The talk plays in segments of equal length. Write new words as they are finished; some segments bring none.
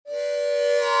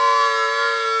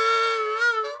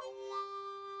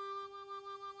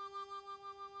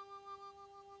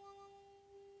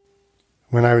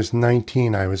When I was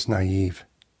 19, I was naive.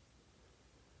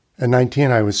 At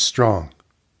 19, I was strong.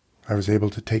 I was able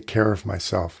to take care of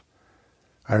myself.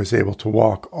 I was able to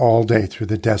walk all day through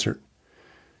the desert.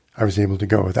 I was able to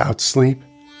go without sleep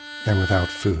and without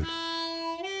food.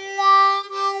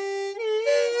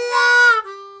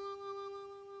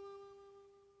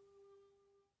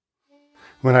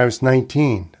 When I was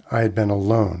 19, I had been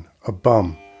alone, a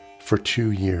bum, for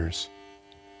 2 years.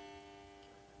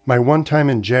 My one time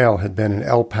in jail had been in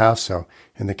El Paso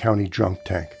in the county drunk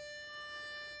tank.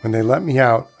 When they let me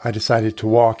out, I decided to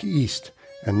walk east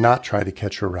and not try to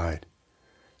catch a ride.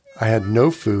 I had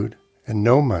no food and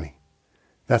no money.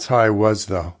 That's how I was,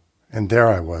 though, and there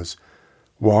I was,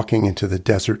 walking into the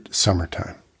desert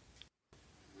summertime.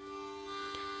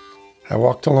 I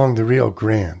walked along the Rio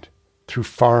Grande, through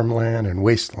farmland and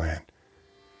wasteland.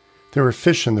 There were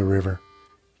fish in the river.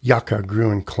 Yucca grew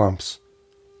in clumps.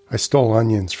 I stole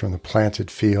onions from the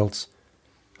planted fields.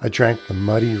 I drank the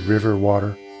muddy river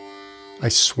water. I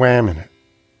swam in it.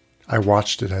 I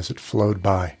watched it as it flowed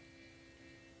by.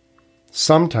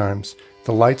 Sometimes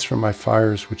the lights from my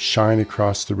fires would shine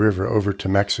across the river over to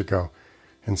Mexico,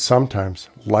 and sometimes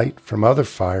light from other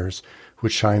fires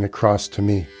would shine across to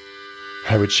me.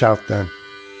 I would shout then,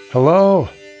 "Hello!"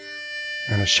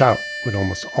 and a shout would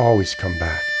almost always come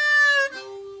back.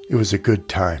 It was a good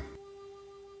time.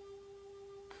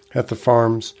 At the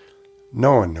farms,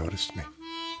 no one noticed me.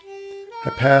 I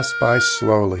passed by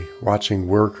slowly, watching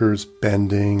workers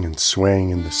bending and swaying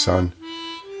in the sun.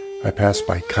 I passed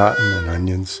by cotton and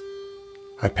onions.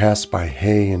 I passed by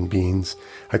hay and beans.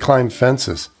 I climbed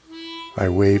fences. I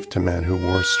waved to men who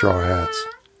wore straw hats.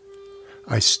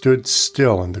 I stood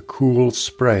still in the cool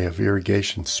spray of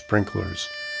irrigation sprinklers,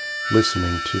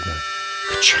 listening to the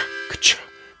ka-cha, ka-cha,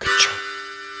 ka-cha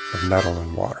of metal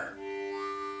and water.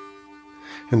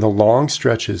 In the long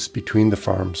stretches between the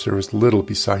farms, there was little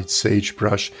besides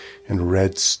sagebrush and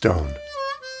red stone.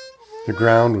 The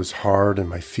ground was hard and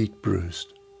my feet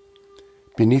bruised.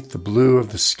 Beneath the blue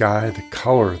of the sky, the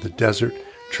color of the desert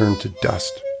turned to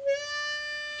dust.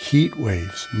 Heat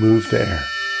waves moved the air,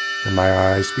 and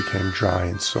my eyes became dry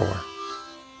and sore.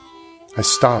 I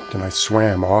stopped and I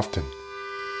swam often.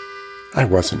 I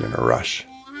wasn't in a rush.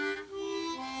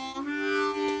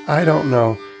 I don't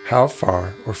know how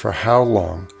far or for how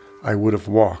long I would have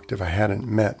walked if I hadn't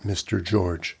met Mr.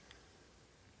 George.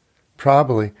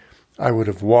 Probably I would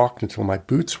have walked until my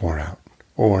boots wore out,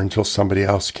 or until somebody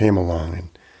else came along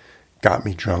and got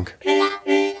me drunk.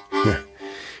 Yeah.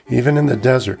 Even in the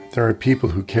desert, there are people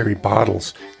who carry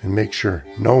bottles and make sure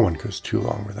no one goes too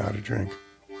long without a drink.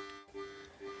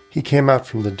 He came out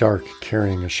from the dark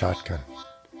carrying a shotgun.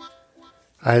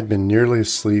 I had been nearly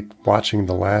asleep, watching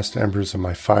the last embers of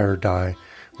my fire die,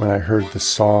 when I heard the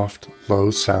soft, low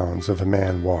sounds of a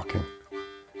man walking.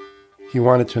 He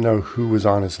wanted to know who was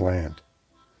on his land.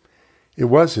 It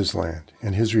was his land,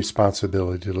 and his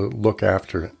responsibility to look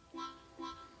after it.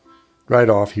 Right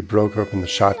off, he broke open the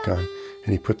shotgun,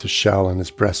 and he put the shell in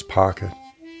his breast pocket.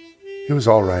 It was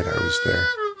all right I was there.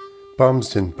 Bums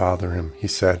didn't bother him, he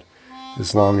said,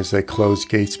 as long as they closed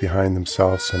gates behind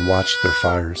themselves and watched their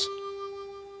fires.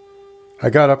 I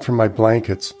got up from my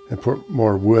blankets and put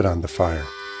more wood on the fire,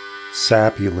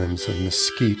 sappy limbs of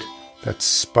mesquite that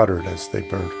sputtered as they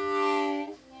burnt.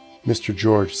 Mr.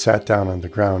 George sat down on the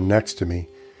ground next to me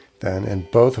then, and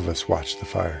both of us watched the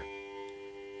fire.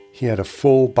 He had a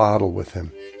full bottle with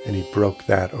him, and he broke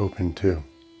that open too.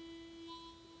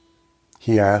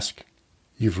 He asked,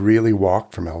 "You've really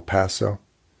walked from El Paso?"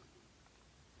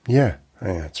 "Yeah," I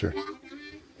answered.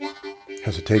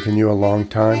 "Has it taken you a long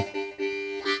time?"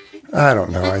 "I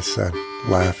don't know," I said,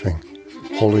 laughing,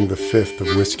 holding the fifth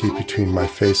of whiskey between my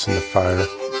face and the fire,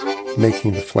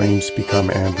 making the flames become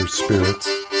amber spirits.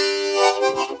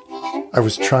 I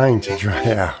was trying to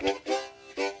dry out.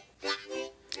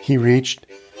 He reached,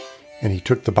 and he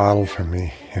took the bottle from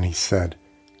me, and he said,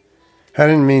 "I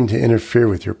didn't mean to interfere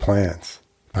with your plans,"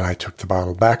 but I took the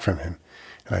bottle back from him,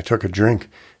 and I took a drink,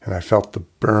 and I felt the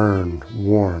burn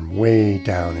warm way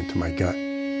down into my gut.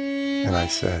 And I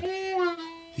said,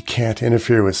 "You can't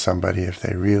interfere with somebody if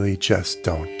they really just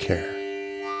don't care."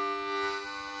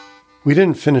 We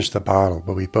didn't finish the bottle,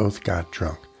 but we both got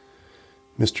drunk.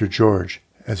 Mr. George,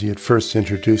 as he had first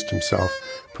introduced himself,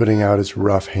 putting out his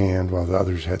rough hand while the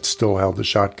others had still held the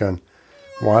shotgun,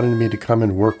 wanted me to come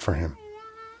and work for him.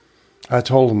 I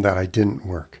told him that I didn't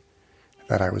work,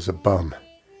 that I was a bum.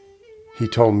 He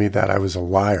told me that I was a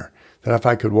liar, that if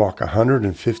I could walk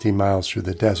 150 miles through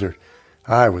the desert,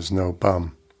 I was no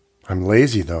bum. "I'm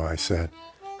lazy, though," I said.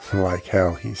 "Like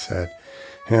hell," he said.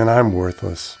 "And I'm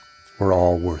worthless. We're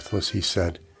all worthless," he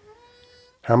said.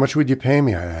 "How much would you pay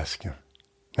me?" I asked him.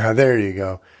 Now there you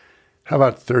go. How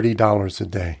about $30 a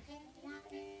day?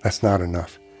 That's not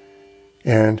enough.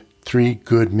 And 3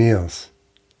 good meals.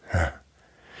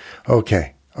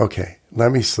 Okay,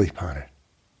 let me sleep on it.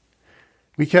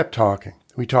 We kept talking.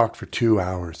 We talked for 2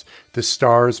 hours. The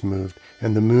stars moved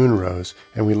and the moon rose,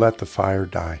 and we let the fire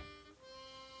die.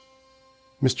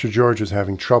 Mr. George was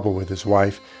having trouble with his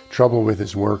wife, trouble with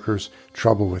his workers,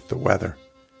 trouble with the weather.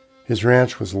 His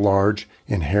ranch was large,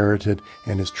 inherited,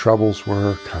 and his troubles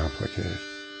were complicated.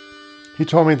 He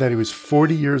told me that he was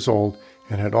 40 years old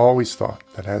and had always thought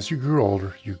that as you grew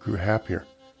older, you grew happier.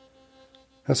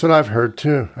 That's what I've heard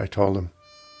too, I told him.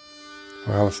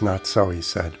 Well, it's not so, he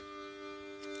said.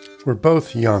 We're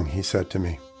both young, he said to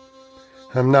me.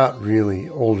 I'm not really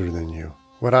older than you.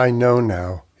 What I know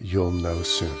now, you'll know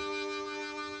soon.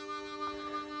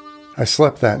 I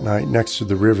slept that night next to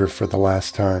the river for the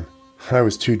last time. I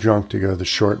was too drunk to go the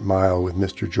short mile with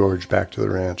Mr. George back to the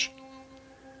ranch.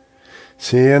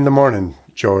 See you in the morning,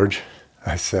 George,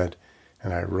 I said,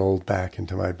 and I rolled back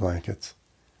into my blankets.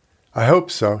 I hope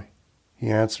so, he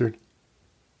answered.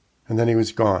 And then he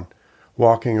was gone,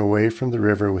 walking away from the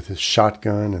river with his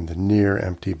shotgun and the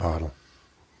near-empty bottle.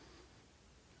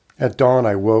 At dawn,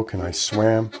 I woke and I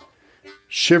swam.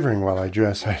 Shivering while I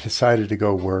dressed, I decided to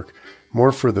go work,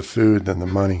 more for the food than the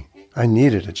money. I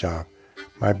needed a job.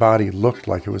 My body looked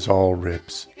like it was all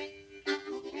ribs.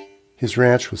 His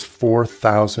ranch was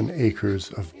 4,000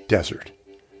 acres of desert.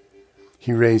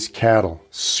 He raised cattle,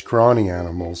 scrawny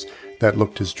animals that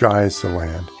looked as dry as the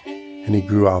land, and he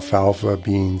grew alfalfa,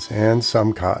 beans, and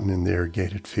some cotton in the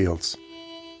irrigated fields.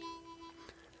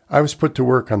 I was put to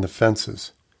work on the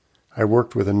fences. I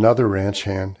worked with another ranch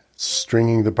hand,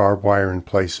 stringing the barbed wire in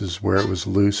places where it was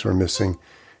loose or missing,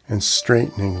 and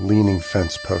straightening leaning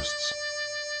fence posts.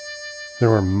 There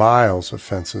were miles of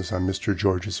fences on Mr.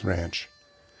 George's ranch.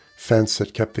 Fence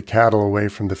that kept the cattle away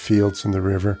from the fields and the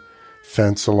river,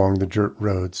 fence along the dirt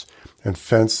roads, and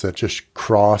fence that just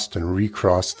crossed and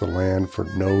recrossed the land for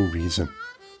no reason.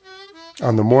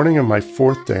 On the morning of my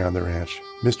 4th day on the ranch,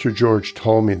 Mr. George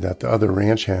told me that the other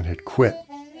ranch hand had quit.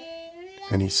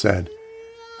 And he said,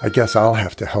 I guess I'll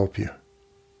have to help you.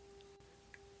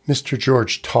 Mr.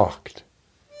 George talked,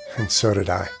 and so did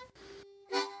I.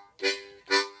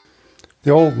 The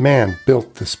old man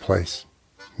built this place,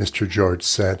 Mr. George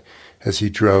said as he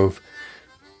drove,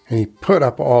 and he put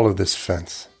up all of this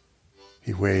fence.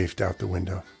 He waved out the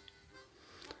window.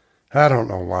 I don't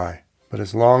know why, but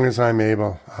as long as I'm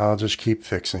able, I'll just keep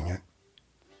fixing it.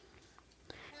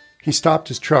 He stopped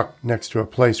his truck next to a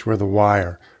place where the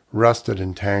wire, rusted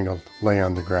and tangled, lay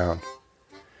on the ground.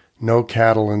 No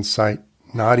cattle in sight,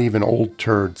 not even old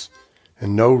turds,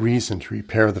 and no reason to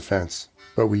repair the fence,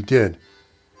 but we did.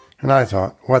 And I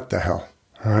thought, what the hell?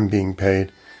 I'm being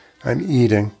paid. I'm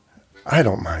eating. I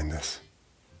don't mind this.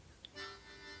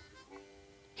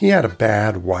 He had a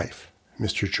bad wife,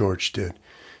 Mr. George did.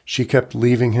 She kept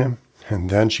leaving him, and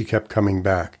then she kept coming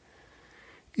back.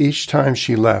 Each time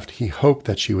she left, he hoped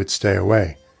that she would stay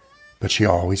away, but she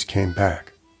always came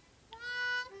back.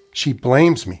 She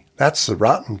blames me. That's the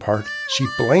rotten part. She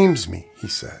blames me, he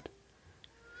said.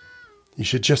 You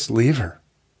should just leave her.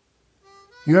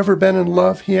 You ever been in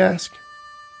love, he asked.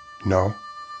 No.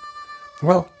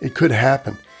 Well, it could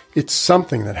happen. It's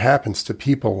something that happens to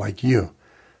people like you.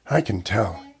 I can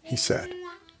tell, he said.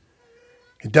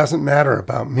 It doesn't matter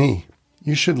about me.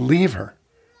 You should leave her.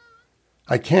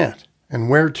 I can't. And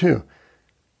where to?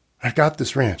 I've got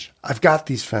this ranch. I've got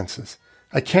these fences.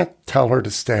 I can't tell her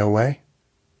to stay away.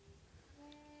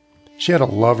 She had a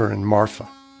lover in Marfa,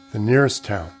 the nearest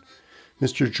town.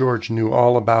 Mr. George knew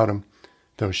all about him,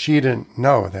 though she didn't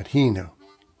know that he knew.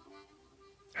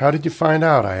 How did you find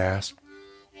out? I asked.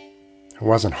 It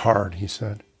wasn't hard, he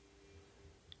said.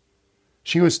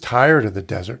 She was tired of the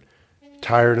desert,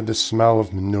 tired of the smell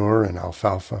of manure and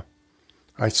alfalfa.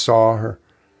 I saw her,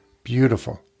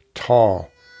 beautiful,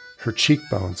 tall, her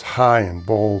cheekbones high and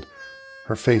bold,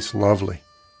 her face lovely.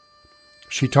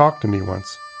 She talked to me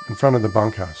once in front of the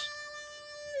bunkhouse.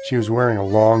 She was wearing a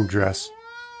long dress.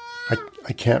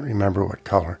 I can't remember what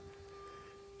color.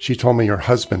 She told me her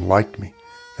husband liked me,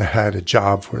 that I had a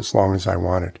job for as long as I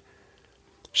wanted.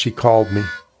 She called me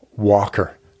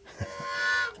Walker.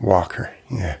 Walker,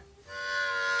 yeah.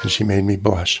 And she made me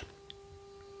blush.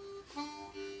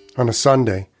 On a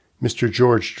Sunday, Mr.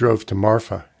 George drove to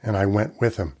Marfa, and I went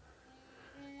with him.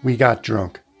 We got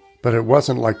drunk, but it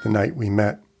wasn't like the night we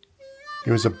met.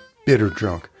 It was a bitter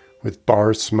drunk, with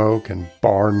bar smoke and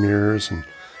bar mirrors and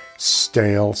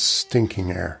stale,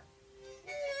 stinking air.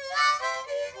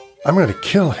 I'm going to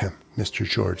kill him, Mr.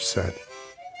 George said.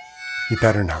 You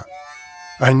better not.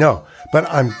 I know, but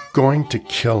I'm going to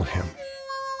kill him.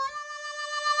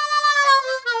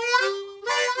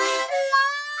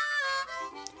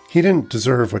 He didn't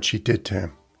deserve what she did to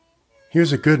him. He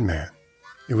was a good man.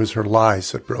 It was her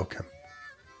lies that broke him.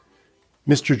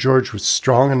 Mr. George was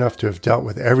strong enough to have dealt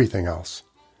with everything else.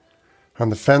 On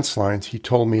the fence lines, he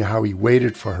told me how he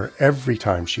waited for her every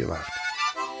time she left.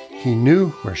 He knew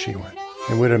where she went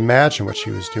and would imagine what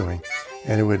she was doing,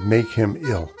 and it would make him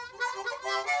ill.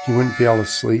 He wouldn't be able to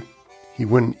sleep. He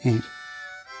wouldn't eat.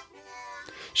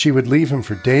 She would leave him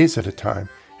for days at a time,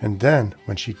 and then,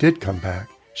 when she did come back,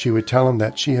 she would tell him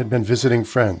that she had been visiting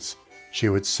friends. She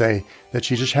would say that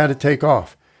she just had to take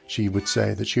off. She would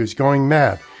say that she was going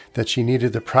mad, that she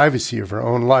needed the privacy of her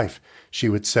own life. She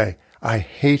would say, "I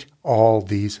hate all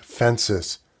these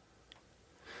fences."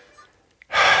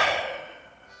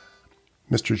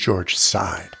 Mr. George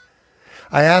sighed.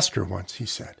 I asked her once, he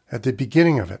said, at the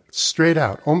beginning of it, straight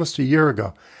out, almost a year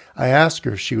ago, I asked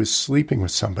her if she was sleeping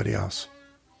with somebody else.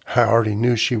 I already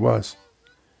knew she was.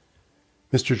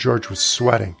 Mr. George was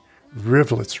sweating.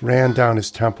 Rivulets ran down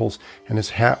his temples, and his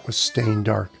hat was stained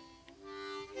dark.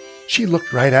 She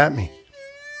looked right at me.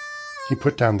 He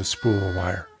put down the spool of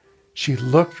wire. She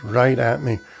looked right at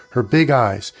me, her big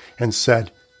eyes, and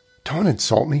said, "Don't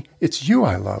insult me. It's you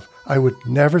I love. I would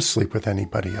never sleep with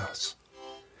anybody else."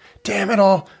 Damn it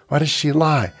all. Why does she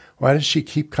lie? Why does she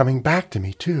keep coming back to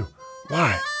me, too?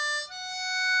 Why?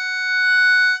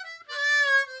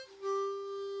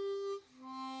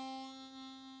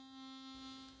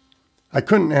 I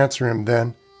couldn't answer him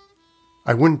then.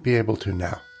 I wouldn't be able to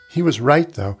now. He was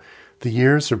right, though. The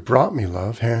years have brought me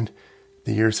love, and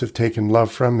the years have taken love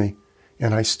from me,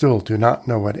 and I still do not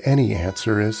know what any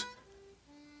answer is.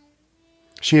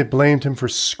 She had blamed him for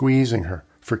squeezing her,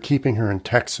 for keeping her in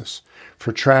Texas,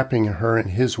 for trapping her in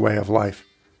his way of life.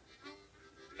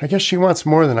 "I guess she wants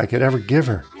more than I could ever give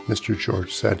her," Mr.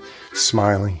 George said,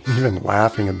 smiling, even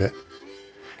laughing a bit.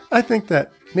 "I think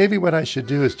that maybe what I should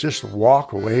do is just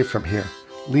walk away from here,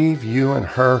 leave you and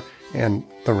her and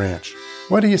the ranch.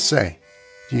 What do you say?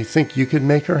 Do you think you could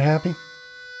make her happy?"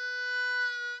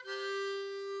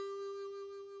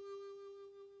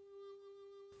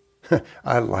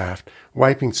 I laughed,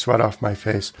 wiping sweat off my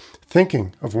face,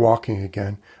 thinking of walking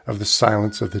again, of the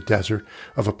silence of the desert,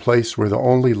 of a place where the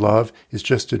only love is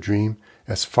just a dream,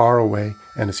 as far away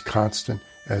and as constant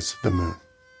as the moon.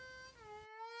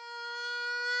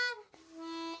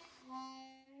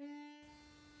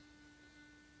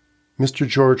 Mr.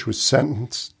 George was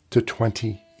sentenced to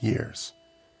 20 years.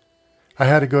 I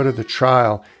had to go to the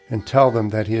trial and tell them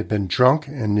that he had been drunk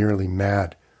and nearly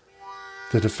mad.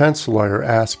 The defense lawyer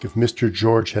asked if Mr.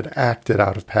 George had acted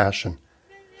out of passion.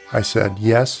 I said,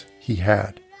 yes, he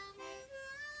had.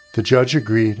 The judge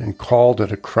agreed and called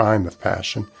it a crime of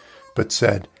passion, but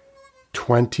said,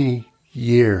 20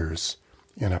 years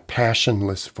in a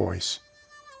passionless voice.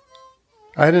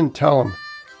 I didn't tell him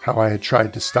how I had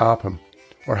tried to stop him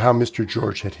or how Mr.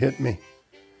 George had hit me.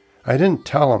 I didn't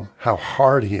tell him how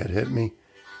hard he had hit me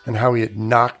and how he had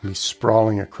knocked me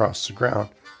sprawling across the ground.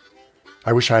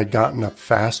 I wish I had gotten up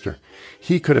faster.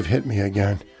 He could have hit me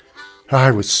again. I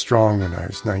was strong when I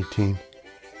was 19,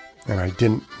 and I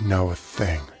didn't know a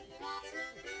thing.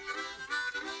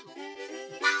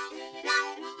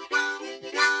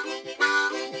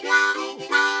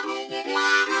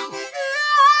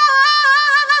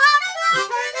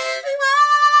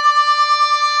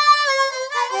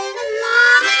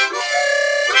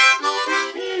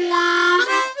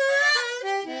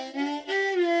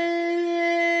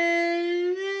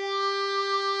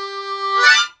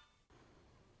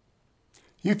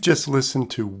 You've just listened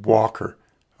to Walker,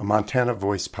 a Montana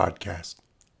Voice podcast.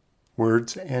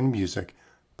 Words and music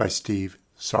by Steve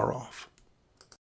Saroff.